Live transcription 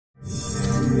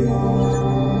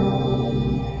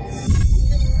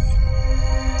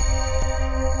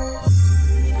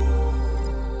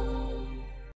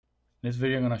this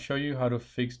video, I'm going to show you how to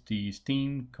fix the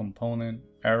Steam component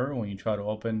error when you try to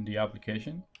open the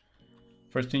application.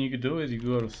 First thing you could do is you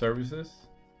go to Services,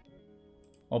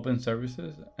 Open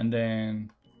Services, and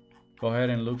then go ahead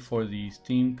and look for the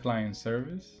Steam Client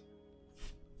Service.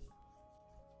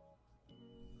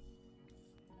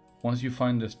 Once you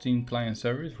find the Steam Client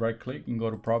Service, right click and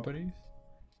go to Properties.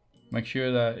 Make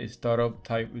sure that its startup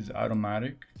type is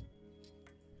automatic.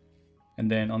 And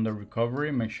then under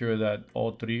recovery, make sure that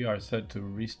all three are set to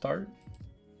restart.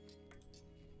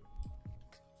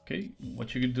 Okay,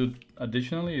 what you could do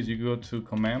additionally is you go to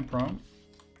Command Prompt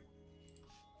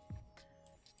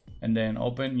and then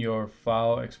open your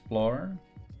File Explorer,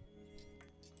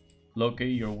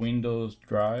 locate your Windows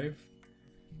drive,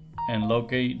 and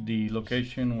locate the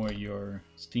location where your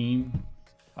Steam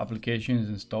application is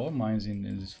installed. Mine's in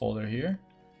this folder here.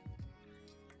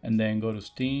 And then go to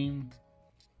Steam,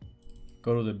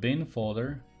 go to the bin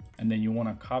folder, and then you want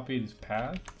to copy this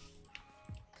path.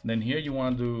 Then here you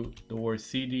want to do the word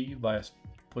CD by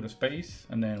put a space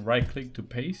and then right click to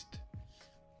paste,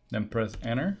 then press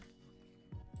enter.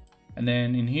 And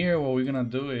then in here what we're gonna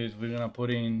do is we're gonna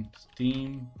put in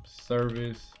steam service.exe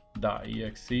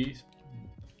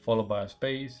followed by a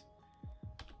space,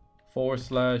 /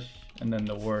 and then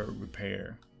the word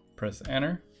repair. Press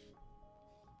enter.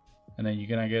 And then you're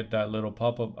gonna get that little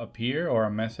pop-up up here or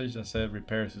a message that says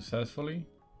repair successfully.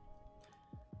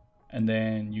 And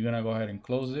then you're gonna go ahead and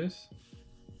close this.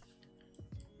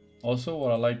 Also,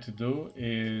 what I like to do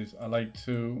is I like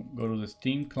to go to the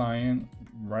Steam client,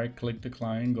 right click the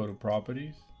client, go to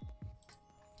properties.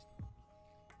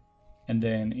 And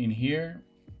then in here,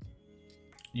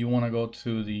 you wanna go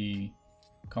to the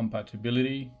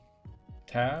compatibility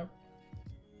tab.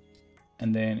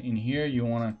 And then in here, you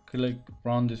wanna click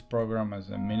run this program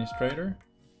as administrator,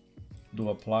 do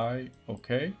apply,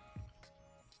 okay.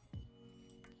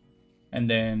 And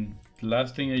then the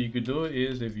last thing that you could do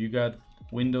is if you got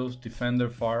Windows Defender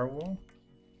Firewall,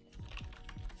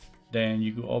 then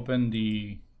you could open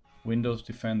the Windows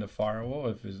Defender Firewall.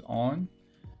 If it's on,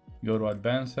 go to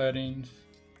Advanced Settings,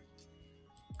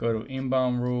 go to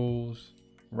Inbound Rules,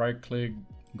 right click,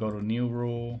 go to New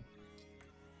Rule,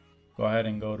 go ahead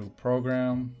and go to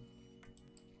Program,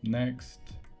 Next,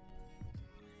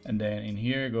 and then in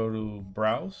here go to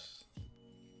Browse.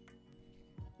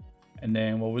 And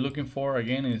then what we're looking for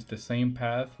again is the same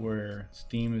path where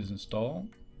Steam is installed.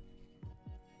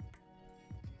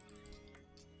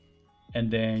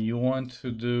 And then you want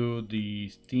to do the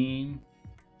Steam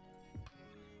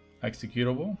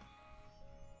executable.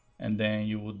 And then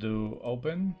you will do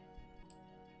open,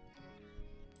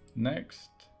 next,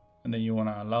 and then you want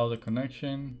to allow the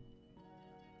connection.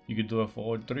 You could do it for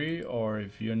all three, or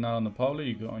if you're not on the public,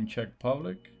 you go uncheck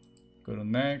public, go to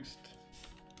next,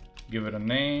 give it a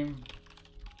name,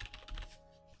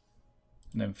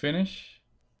 and then finish.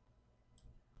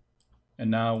 And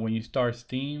now when you start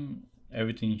Steam,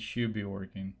 everything should be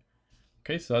working.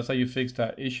 Okay, so that's how you fix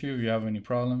that issue. If you have any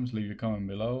problems, leave your comment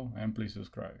below and please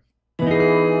subscribe.